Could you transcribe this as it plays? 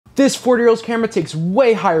This 40-year-old's camera takes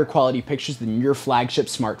way higher quality pictures than your flagship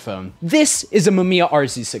smartphone. This is a Mamiya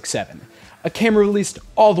RZ67, a camera released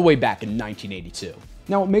all the way back in 1982.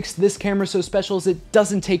 Now what makes this camera so special is it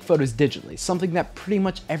doesn't take photos digitally, something that pretty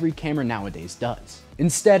much every camera nowadays does.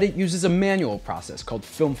 Instead, it uses a manual process called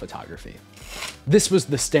film photography. This was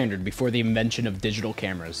the standard before the invention of digital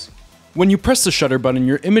cameras. When you press the shutter button,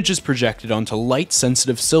 your image is projected onto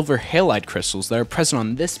light-sensitive silver halide crystals that are present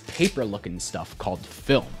on this paper-looking stuff called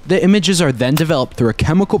film. The images are then developed through a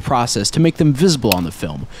chemical process to make them visible on the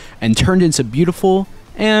film, and turned into beautiful,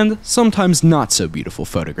 and sometimes not so beautiful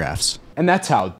photographs. And that's how